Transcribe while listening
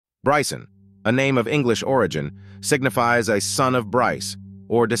Bryson, a name of English origin, signifies a son of Bryce,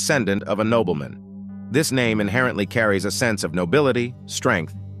 or descendant of a nobleman. This name inherently carries a sense of nobility,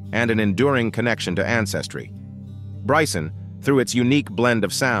 strength, and an enduring connection to ancestry. Bryson, through its unique blend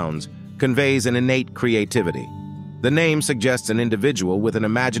of sounds, conveys an innate creativity. The name suggests an individual with an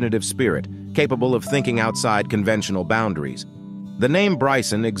imaginative spirit, capable of thinking outside conventional boundaries. The name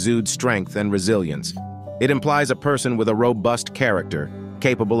Bryson exudes strength and resilience. It implies a person with a robust character,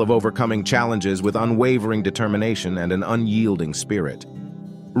 capable of overcoming challenges with unwavering determination and an unyielding spirit.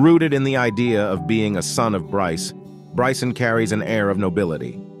 Rooted in the idea of being a son of Bryce, Bryson carries an air of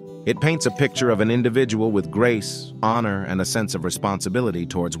nobility. It paints a picture of an individual with grace, honor, and a sense of responsibility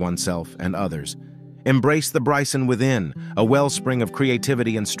towards oneself and others. Embrace the Bryson within, a wellspring of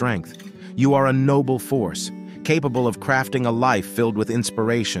creativity and strength. You are a noble force, capable of crafting a life filled with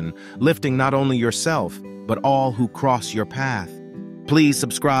inspiration, lifting not only yourself, but all who cross your path. Please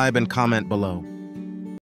subscribe and comment below.